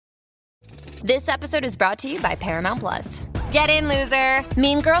This episode is brought to you by Paramount Plus. Get in, loser!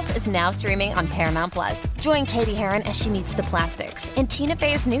 Mean Girls is now streaming on Paramount Plus. Join Katie Heron as she meets the plastics in Tina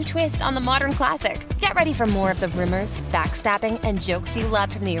Fey's new twist on the modern classic. Get ready for more of the rumors, backstabbing, and jokes you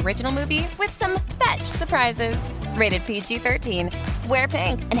loved from the original movie with some fetch surprises. Rated PG-13. Wear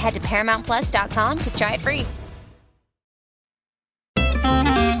pink and head to ParamountPlus.com to try it free.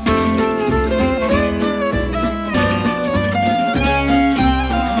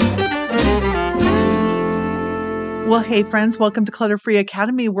 Well, hey, friends, welcome to Clutter Free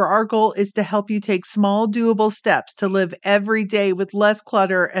Academy, where our goal is to help you take small, doable steps to live every day with less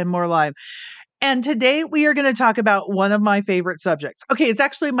clutter and more life. And today we are going to talk about one of my favorite subjects. Okay, it's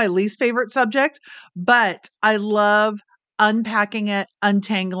actually my least favorite subject, but I love unpacking it,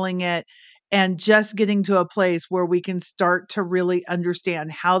 untangling it, and just getting to a place where we can start to really understand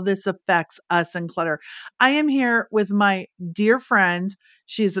how this affects us and clutter. I am here with my dear friend.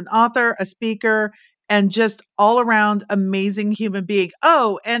 She's an author, a speaker, and just all around amazing human being.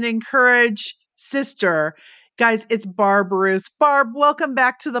 Oh, and encourage sister. Guys, it's Barb Bruce. Barb, welcome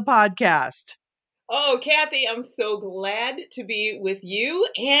back to the podcast. Oh, Kathy, I'm so glad to be with you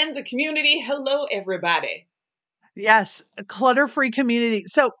and the community. Hello, everybody. Yes, a clutter-free community.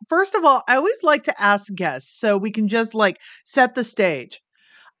 So first of all, I always like to ask guests so we can just set the stage.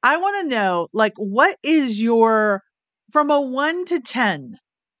 I want to know, what is your, from a 1 to 10,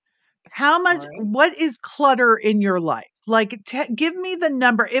 how much, All right. what is clutter in your life? Give me the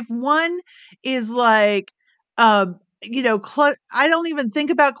number. If 1 is I don't even think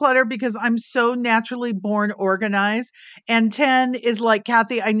about clutter because I'm so naturally born organized. And 10 is like,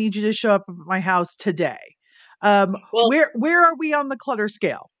 Kathy, I need you to show up at my house today. Well, Where are we on the clutter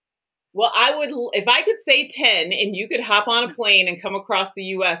scale? well, I would, if I could say 10 and you could hop on a plane and come across the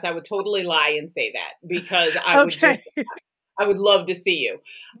US, I would totally lie and say that because I would love to see you.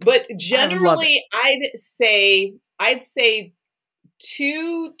 But generally, I'd say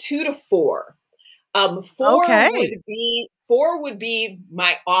 2 to 4. Okay. Four would be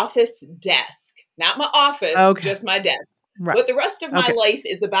my office desk, not my office, Okay. just my desk. Right. But the rest of my Okay. life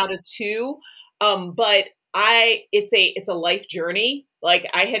is about a 2. But it's a life journey. Like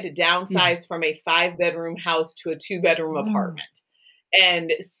I had to Yeah. downsize from a 5-bedroom house to a 2-bedroom Mm. apartment.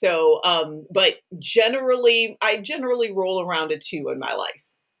 And so, but I generally roll around a 2 in my life.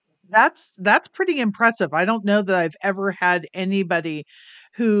 That's pretty impressive. I don't know that I've ever had anybody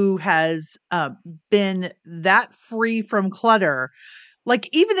who has been that free from clutter,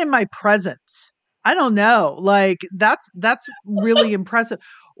 even in my presence. I don't know. That's really impressive.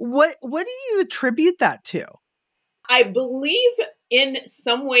 What do you attribute that to? I believe in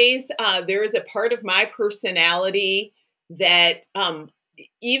some ways there is a part of my personality that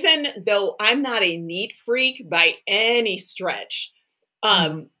even though I'm not a neat freak by any stretch,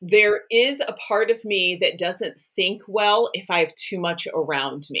 there is a part of me that doesn't think well if I have too much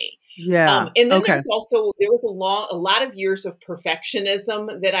around me. Yeah. And then Okay. there was a lot of years of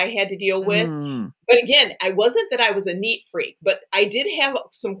perfectionism that I had to deal with. Mm. But again, I wasn't that I was a neat freak, but I did have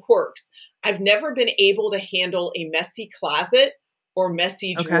some quirks. I've never been able to handle a messy closet or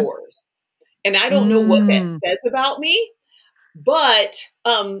messy Okay. drawers. And I don't know what that Mm. says about me, but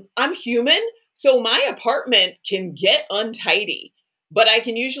I'm human. So my apartment can get untidy, but I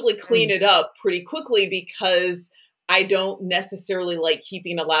can usually clean Mm. it up pretty quickly because I don't necessarily like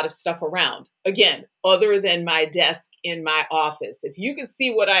keeping a lot of stuff around. Again, other than my desk in my office. If you could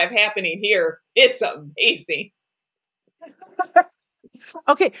see what I have happening here, it's amazing.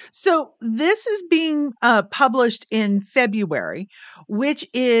 Okay, so this is being published in February, which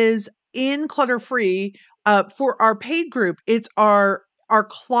is in Clutter Free for our paid group. It's our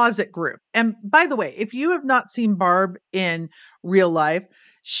closet group. And by the way, if you have not seen Barb in real life,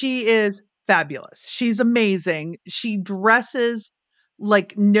 she is fabulous. She's amazing. She dresses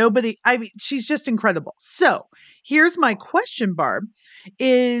like nobody. I mean, she's just incredible. So here's my question, Barb: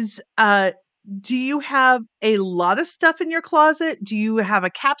 Is do you have a lot of stuff in your closet? Do you have a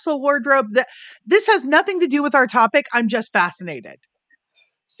capsule wardrobe? This has nothing to do with our topic. I'm just fascinated.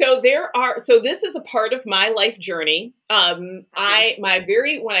 So this is a part of my life journey. When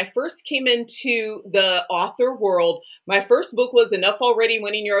I first came into the author world, my first book was Enough Already,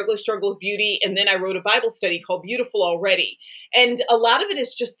 Winning Your Ugly Struggles Beauty. And then I wrote a Bible study called Beautiful Already. And a lot of it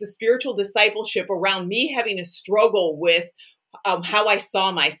is just the spiritual discipleship around me having to struggle with how I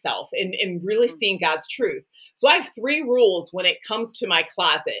saw myself and really seeing God's truth. So I have 3 rules when it comes to my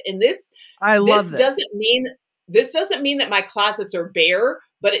closet. And I love this. this doesn't mean that my closets are bare,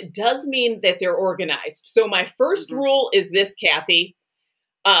 but it does mean that they're organized. So my first rule is this, Kathy.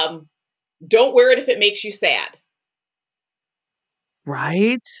 Don't wear it if it makes you sad.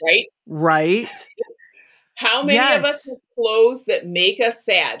 Right? Right? Right. How many of us Yes. have clothes that make us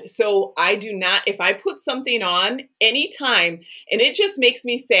sad? So I do not, if I put something on anytime and it just makes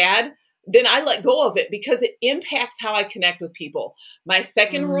me sad, then I let go of it because it impacts how I connect with people. My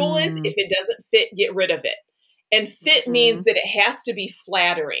second rule is Mm. if it doesn't fit, get rid of it. And fit Mhm. means that it has to be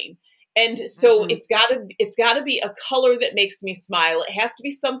flattering. And so Mhm. it's gotta be a color that makes me smile. It has to be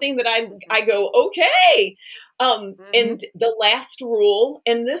something that I go, okay. Mhm. And the last rule,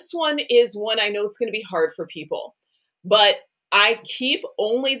 and this one is one I know it's going to be hard for people, but I keep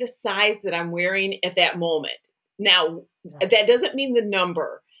only the size that I'm wearing at that moment. Now, Yes. that doesn't mean the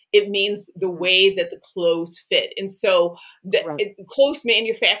number. It means the Mhm. way that the clothes fit. And so Right. clothes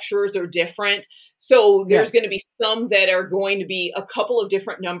manufacturers are different. So there's going Yes. to be some that are going to be a couple of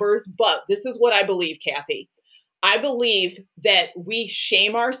different numbers, but this is what I believe, Kathy. I believe that we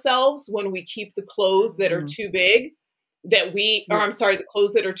shame ourselves when we keep the clothes that are Mhm. too big, or I'm Yes. sorry, the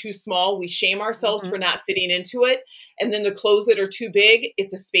clothes that are too small. We shame ourselves Mhm. for not fitting into it. And then the clothes that are too big,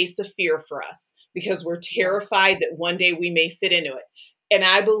 it's a space of fear for us because we're Yes. terrified that one day we may fit into it. And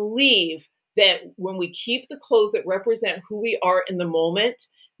I believe that when we keep the clothes that represent who we are in the moment,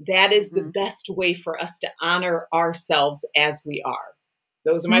 that is the Mhm. best way for us to honor ourselves as we are.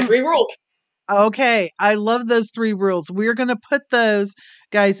 Those are my Mm. three rules. Okay, I love those 3 rules. We're gonna put those,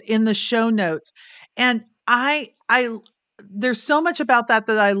 guys, in the show notes. And there's so much about that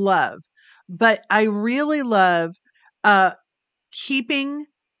I love, but I really love, uh, keeping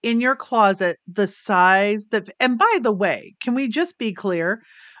in your closet the size that and by the way, can we just be clear?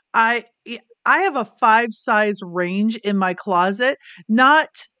 I y I have a 5 size range in my closet, not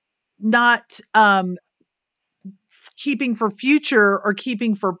keeping for future or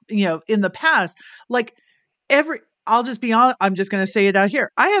keeping for, in the past. Like every I'll just be honest, I'm just going to say it out here.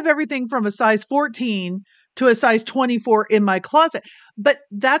 I have everything from a size 14 to a size 24 in my closet. But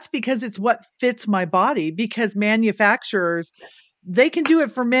that's because it's what fits my body because manufacturers they can do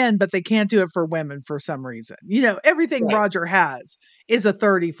it for men but they can't do it for women for some reason. Everything Right. Roger has is a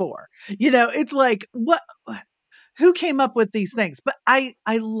 34. It's like what who came up with these things? But I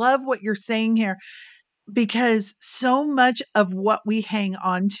love what you're saying here because so much of what we hang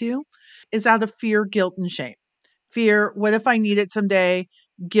on to is out of fear, guilt, and shame. Fear, what if I need it someday?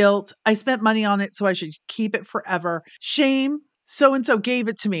 Guilt, I spent money on it, so I should keep it forever. Shame, so and so gave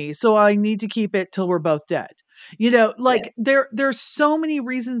it to me, so I need to keep it till we're both dead. Like Yes. there's so many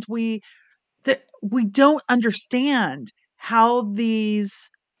reasons we don't understand how these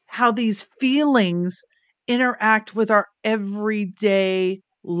feelings interact with our everyday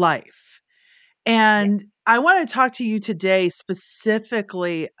life. Yes. And I want to talk to you today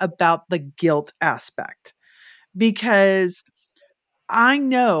specifically about the guilt aspect because I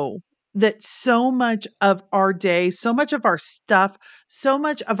know that so much of our day, so much of our stuff, so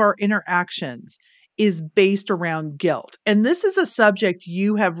much of our interactions is based around guilt. And this is a subject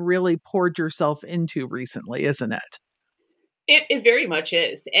you have really poured yourself into recently, isn't it? It very much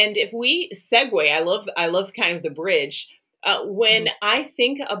is. And if we segue, I love kind of the bridge. When Mhm. I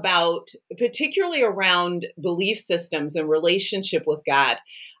think about, particularly around belief systems and relationship with God,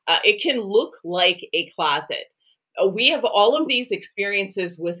 it can look like a closet. We have all of Ooh. these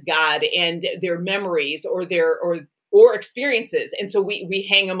experiences with God and their memories or experiences, and so we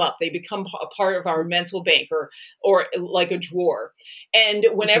hang them up. They become a part of our Mhm. mental bank or like a drawer. And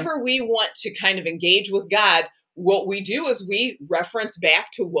Mhm. whenever we want to kind of engage with God, what we do is we reference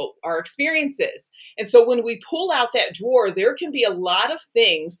back to what our experience is. And so when we pull out that drawer, there can be a lot of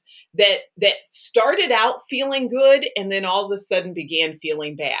things that started out feeling good and then all of a sudden began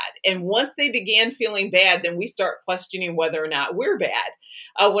feeling bad. And once they began feeling bad, then we start questioning whether or not we're bad.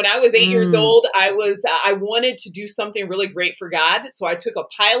 When I was 8 years Mm. old, I wanted to do something really great for God, so I took a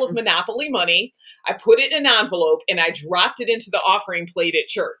pile of Mm. Monopoly money, I put it in an envelope, and I dropped it into the offering plate at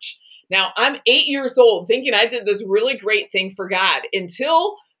church. Now, I'm 8 years old thinking I did this really great thing for God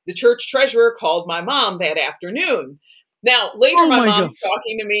until the church treasurer called my mom that afternoon. Now, later Oh my my mom's gosh.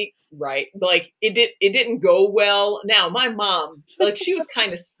 talking to me, right? Like it didn't go well. Now, my mom, like she was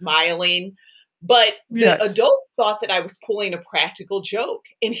kind of smiling, but the Yes. adults thought that I was pulling a practical joke.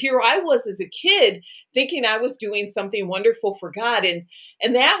 And here I was as a kid thinking I was doing something wonderful for God, and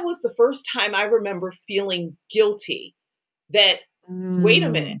that was the first time I remember feeling guilty that wait a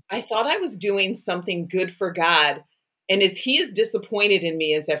minute, Mm. I thought I was doing something good for God, and is he as disappointed in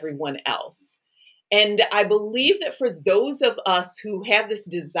me as everyone else? And I believe that for those of us who have this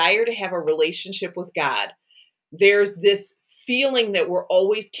desire to have a relationship with God, there's this feeling that we're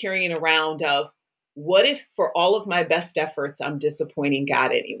always carrying around of what if for all of my best efforts I'm disappointing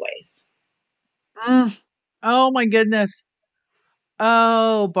God anyways? Mm. Oh my goodness.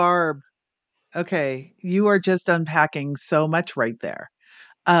 Oh, Barb. Okay. You are just unpacking so much right there.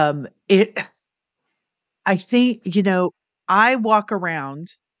 It, I think, I walk around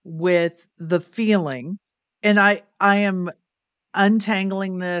with the feeling, and I am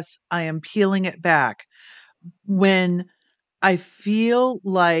untangling this, I am peeling it back when I feel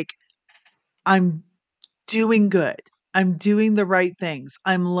like I'm doing good. I'm doing the right things.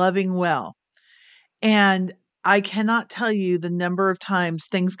 I'm loving well. And I cannot tell you the number of times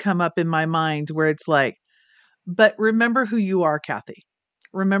things come up in my mind where it's like, but remember who you are, Kathy.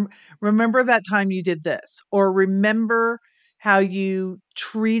 Remember that time you did this, or remember how you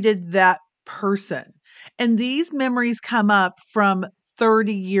treated that person. And these memories come up from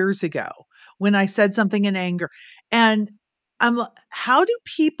 30 years ago when I said something in anger. And how do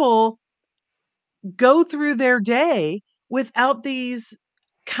people go through their day without these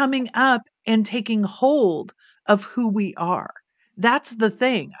coming up and taking hold of who we are? That's the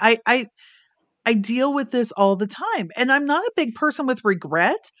thing. I deal with this all the time, and I'm not a big person with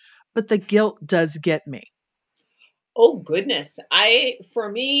regret, but the guilt does get me. Oh goodness.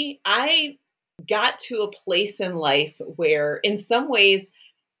 For me, I got to a place in life where in some ways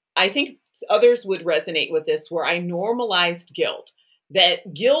I think others would resonate with this, where I normalized guilt.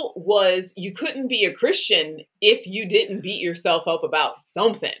 That guilt was, you couldn't be a Christian if you didn't beat yourself up about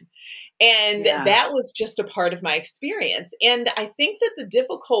something. And Yeah. that was just a part of my experience. And I think that the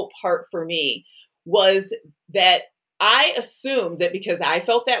difficult part for me was that I assumed that because I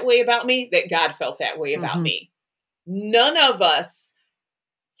felt that way about me, that God felt that way about Hmm. me. None of us,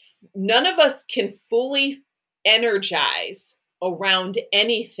 none of us can fully energize around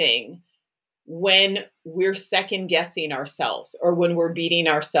anything when we're second guessing ourselves or when we're beating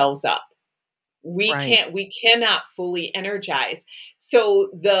ourselves up. Right. We cannot fully energize. So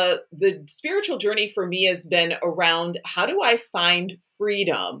the spiritual journey for me has been around, how do I find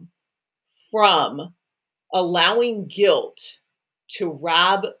freedom from allowing guilt to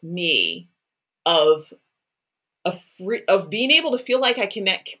rob me of of being able to feel like I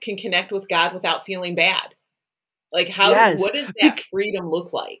can connect with God without feeling bad. Like Yes. what does that freedom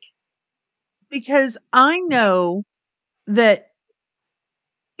look like? Because I know that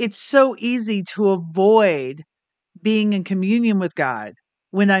it's so easy to avoid being in communion with God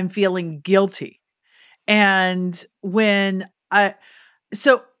when I'm feeling guilty. And when I,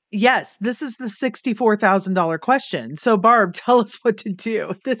 so yes, this is the $64,000 question. So Barb, tell us what to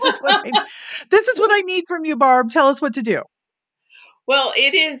do. This is what I need from you, Barb. Tell us what to do. Well,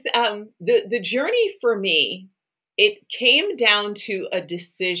 it is the journey for me. It came down to a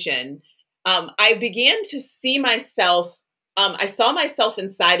decision. I began to see myself. I saw myself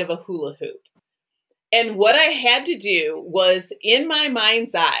inside of a hula hoop, and what I had to do was, in my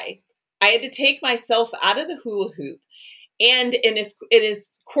mind's eye, I had to take myself out of the hula hoop, and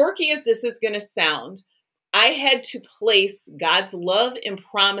as quirky as this is going to sound, I had to place God's love and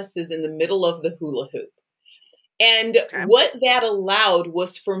promises in the middle of the hula hoop. And Okay. what that allowed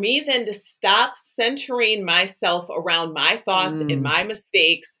was for me then to stop centering myself around my thoughts and Mm. my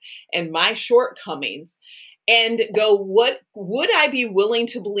mistakes and my shortcomings and go, what would I be willing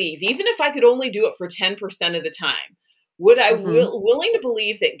to believe, even if I could only do it for 10% of the time? Would I Hmm. willing to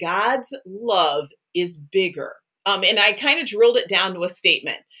believe that God's love is bigger? And I kind of drilled it down to a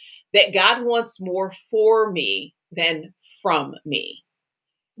statement that God wants more for me than from me.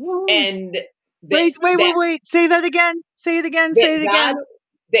 And that that Wait. Say that again. Say it again. that Say it God again.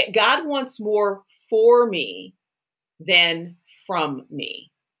 that God wants more for me than from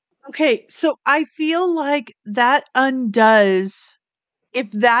me. Okay. So I feel like that undoes, if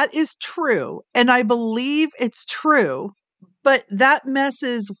that is true, and I believe it's true, but that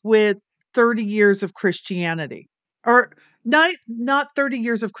messes with 30 years of Christianity, or not 30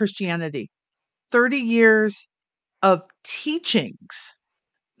 years of Christianity, 30 years of teachings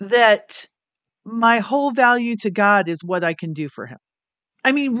that my whole value to God is what I can do for him.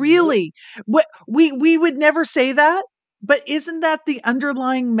 I mean, really, what we would never say that, but isn't that the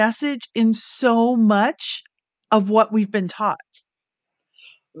underlying message in so much of what we've been taught?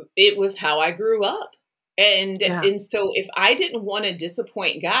 It was how I grew up. Yeah. And so if I didn't want to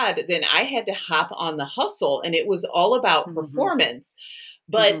disappoint God, then I had to hop on the hustle, and it was all about Hmm. performance.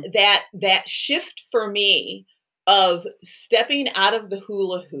 But Hmm. that shift for me of stepping out of the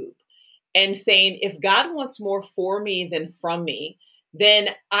hula hoop and saying, if God wants more for me than from me, then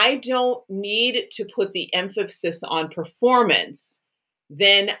I don't need to put the emphasis on performance.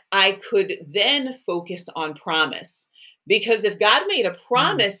 Then I could then focus on promise. Because if God made a Mm.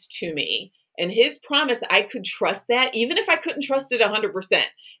 promise to me, and his promise, I could trust that, even if I couldn't trust it 100%.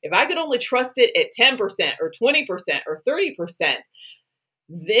 If I could only trust it at 10% or 20% or 30%,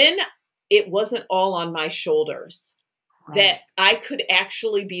 then it wasn't all on my shoulders, that Right. I could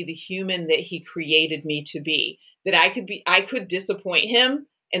actually be the human that he created me to be, that I could disappoint him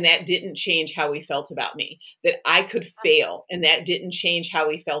and that didn't change how he felt about me, that I could fail and that didn't change how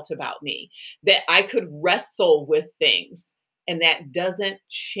he felt about me, that I could wrestle with things and that doesn't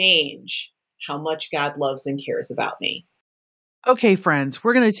change how much God loves and cares about me. Okay, friends,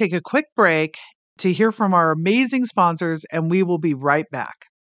 we're going to take a quick break to hear from our amazing sponsors, and we will be right back.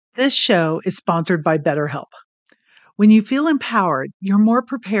 This show is sponsored by BetterHelp. When you feel empowered, you're more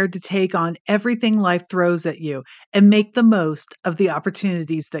prepared to take on everything life throws at you and make the most of the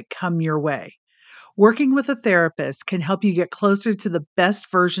opportunities that come your way. Working with a therapist can help you get closer to the best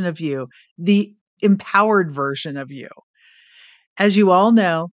version of you, the empowered version of you. As you all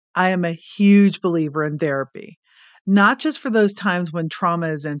know, I am a huge believer in therapy, not just for those times when trauma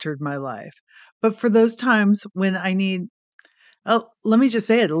has entered my life, but for those times when I need, let me just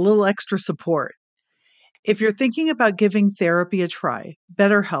say it, a little extra support. If you're thinking about giving therapy a try,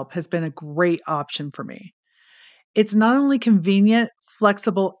 BetterHelp has been a great option for me. It's not only convenient,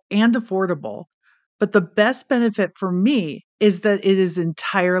 flexible, and affordable, but the best benefit for me is that it is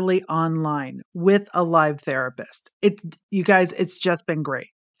entirely online with a live therapist. You guys, it's just been great.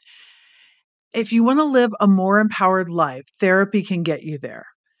 If you want to live a more empowered life, therapy can get you there.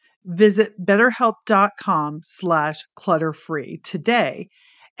 Visit betterhelp.com/clutterfree today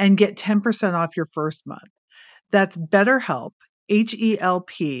and get 10% off your first month. That's BetterHelp,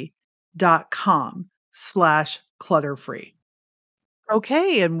 HELP.com/clutterfree.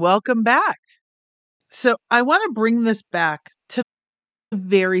 Okay, and welcome back. So I want to bring this back to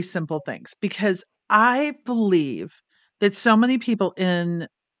very simple things because I believe that so many people in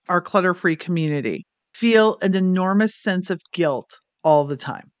our clutter-free community feel an enormous sense of guilt all the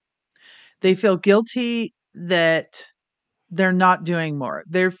time. They feel guilty that they're not doing more.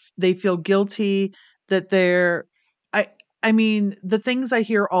 They feel guilty that I I mean, the things I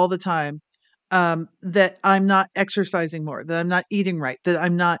hear all the time, that I'm not exercising more, that I'm not eating right, that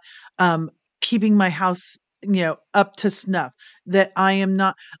I'm not um keeping my house, up to snuff, that I am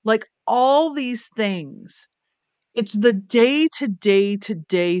not, like, all these things. It's the day to day to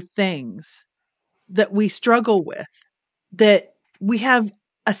day things that we struggle with, that we have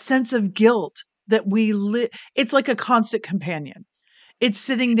a sense of guilt that it's like a constant companion. It's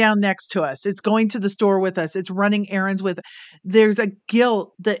sitting down next to us. It's going to the store with us. It's running errands with. There's a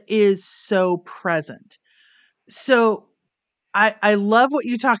guilt that is so present. So I love what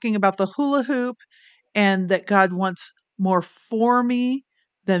you're talking about, the hula hoop, and that God wants more for me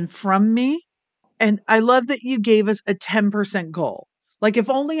than from me. And I love that you gave us a 10% goal. Like, if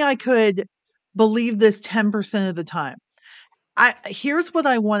only I could believe this 10% of the time. Here's what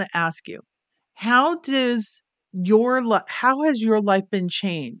I want to ask you. How does how has your life been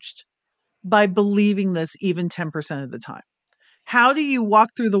changed by believing this even 10% of the time? How do you walk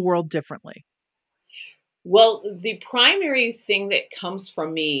through the world differently? Well, the primary thing that comes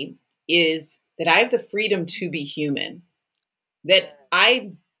from me is that I have the freedom to be human. That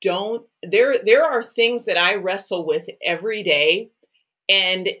I don't there are things that I wrestle with every day,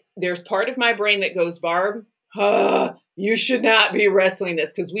 and there's part of my brain that goes, Barb, you should not be wrestling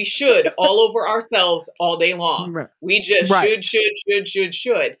this, because we should all over ourselves all day long. Right. We just Right.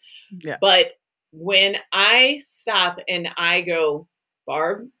 should. Yeah. But when I stop and I go,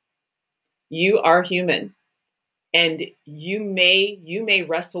 Barb, you are human, and you may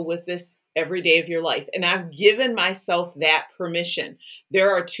wrestle with this every day of your life, and I've given myself that permission.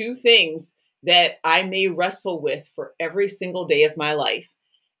 There are two things that I may wrestle with for every single day of my life,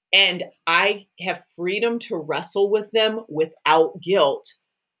 and I have freedom to wrestle with them without guilt,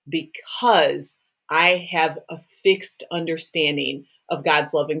 because I have a fixed understanding of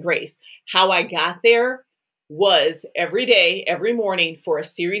God's love and grace. How I got there was every day, every morning for a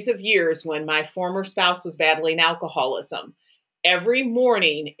series of years when my former spouse was battling alcoholism. Every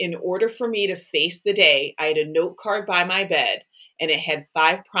morning, in order for me to face the day, I had a note card by my bed, and it had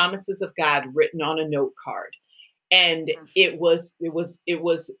 5 promises of God written on a note card. And it was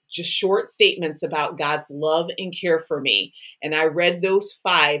just short statements about God's love and care for me, and I read those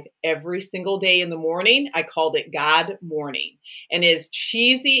 5 every single day in the morning. I called it God morning, and as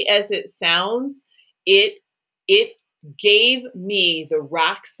cheesy as it sounds, it gave me the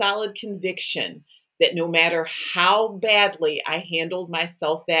rock solid conviction that no matter how badly I handled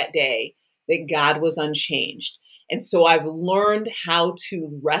myself that day, that God was unchanged. And so I've learned how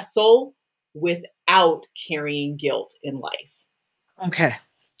to wrestle without carrying guilt in life. Okay.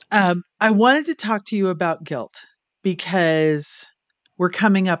 I wanted to talk to you about guilt because we're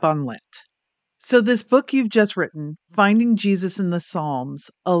coming up on Lent. So this book you've just written, Finding Jesus in the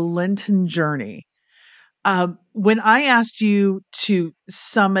Psalms, A Lenten Journey. When I asked you to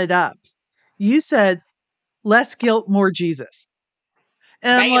sum it up, you said less guilt, more Jesus.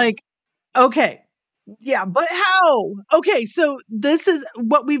 And I'm Bam. like, okay, yeah, but how? Okay, so this is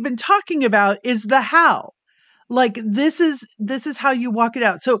what we've been talking about is the how. Like this is how you walk it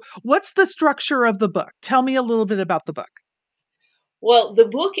out. So what's the structure of the book? Tell me a little bit about the book. Well, the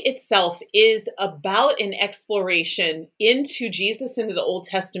book itself is about an exploration into Jesus into the Old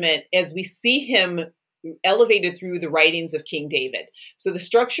Testament as we see him elevated through the writings of King David. So the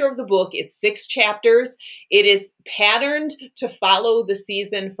structure of the book, it's 6 chapters. It is patterned to follow the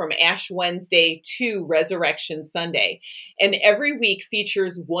season from Ash Wednesday to Resurrection Sunday. And every week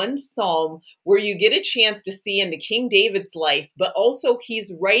features one psalm where you get a chance to see into King David's life, but also he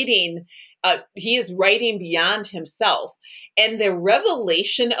is writing beyond himself. And the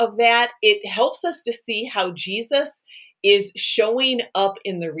revelation of that, it helps us to see how Jesus is showing up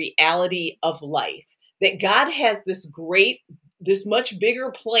in the reality of life. That God has this much bigger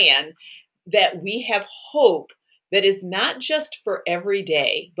plan, that we have hope that is not just for every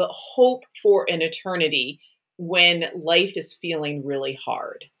day, but hope for an eternity when life is feeling really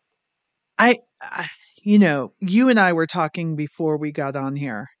hard. I you and I were talking before we got on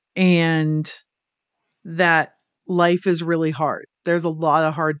here, and that life is really hard. There's a lot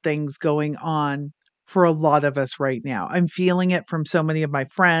of hard things going on for a lot of us right now. I'm feeling it from so many of my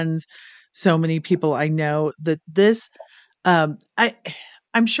friends, so many people I know that this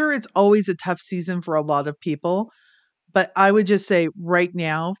I'm sure it's always a tough season for a lot of people, but I would just say right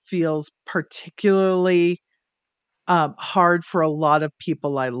now feels particularly hard for a lot of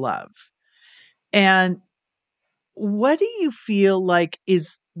people I love. And what do you feel like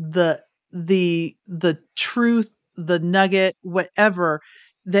is the truth, the nugget, whatever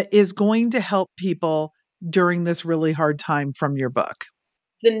that is going to help people during this really hard time from your book?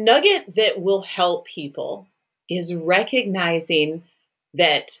 The nugget that will help people is recognizing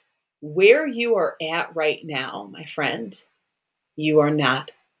that where you are at right now, my friend, you are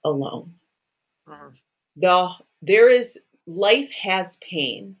not alone. There is life has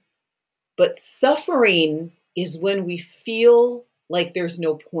pain, but suffering is when we feel like there's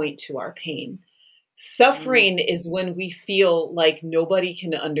no point to our pain. Suffering is when we feel like nobody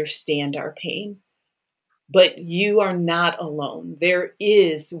can understand our pain. But you are not alone. There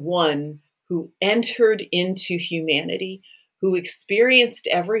is one who entered into humanity, who experienced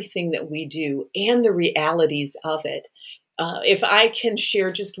everything that we do and the realities of it. If I can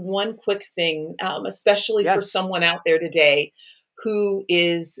share just one quick thing, especially for Yes. someone out there today who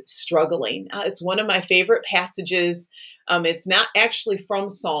is struggling. It's one of my favorite passages. It's not actually from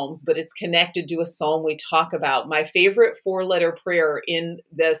Psalms, but it's connected to a psalm we talk about. My favorite 4-letter prayer in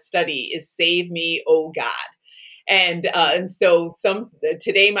the study is "Save me, O God." And so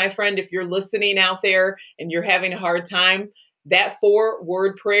today, my friend, if you're listening out there and you're having a hard time, that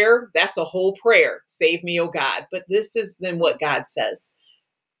 4-word prayer, that's a whole prayer. Save me, oh God. But this is then what God says.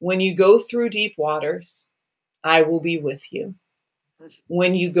 When you go through deep waters, I will be with you.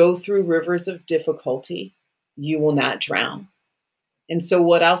 When you go through rivers of difficulty, you will not drown. And so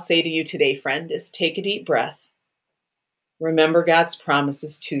what I'll say to you today, friend, is take a deep breath. Remember God's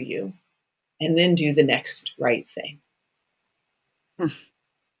promises to you, and then do the next right thing.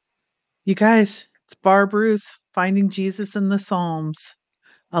 You guys, it's Barb Bruce, Finding Jesus in the Psalms,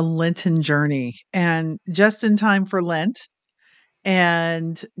 A Lenten Journey, and just in time for Lent.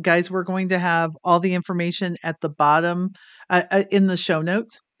 And guys, we're going to have all the information at the bottom in the show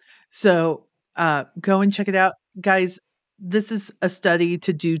notes. So go and check it out. Guys, this is a study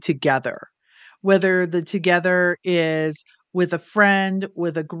to do together, whether the together is with a friend,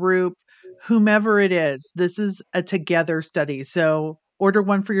 with a group, whomever it is. This is a together study. So order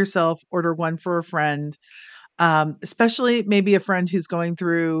one for yourself, order one for a friend, especially maybe a friend who's going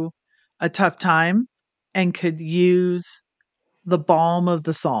through a tough time and could use the balm of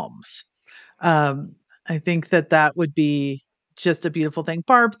the Psalms. I think that would be just a beautiful thing.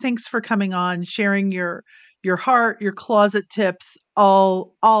 Barb, thanks for coming on, sharing your heart, your closet tips,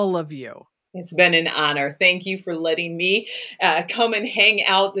 all of you. It's been an honor. Thank you for letting me come and hang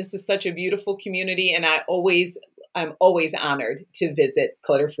out. This is such a beautiful community, and I'm always honored to visit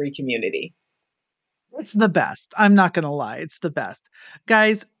Clutter-Free Community. It's the best. I'm not going to lie. It's the best.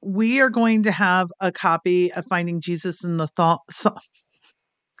 Guys, we are going to have a copy of Finding Jesus in the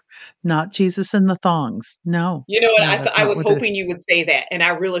not Jesus in the Thongs. No. You know what? No, that's I not was what it is. hoping you would say that, and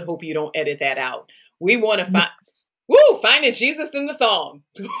I really hope you don't edit that out. We want to finding Jesus in the thong.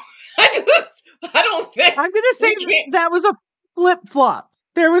 I don't think I'm going to say that was a flip-flop.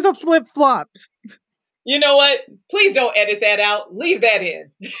 There was a flip-flop. You know what? Please don't edit that out. Leave that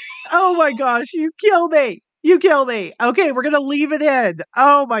in. Oh my gosh, you kill me. You kill me. Okay, we're going to leave it in.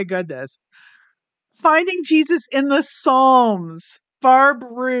 Oh my goodness. Finding Jesus in the Psalms. Barb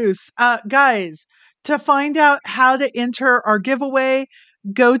Bruce. Guys, to find out how to enter our giveaway,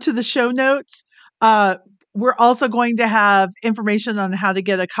 go to the show notes. We're also going to have information on how to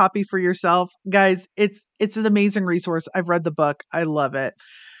get a copy for yourself. Guys, it's an amazing resource. I've read the book. I love it.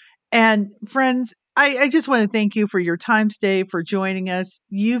 And friends, I just want to thank you for your time today, for joining us.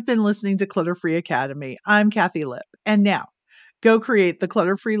 You've been listening to Clutter Free Academy. I'm Kathy Lipp. And now, go create the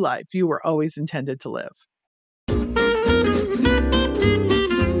clutter-free life you were always intended to live.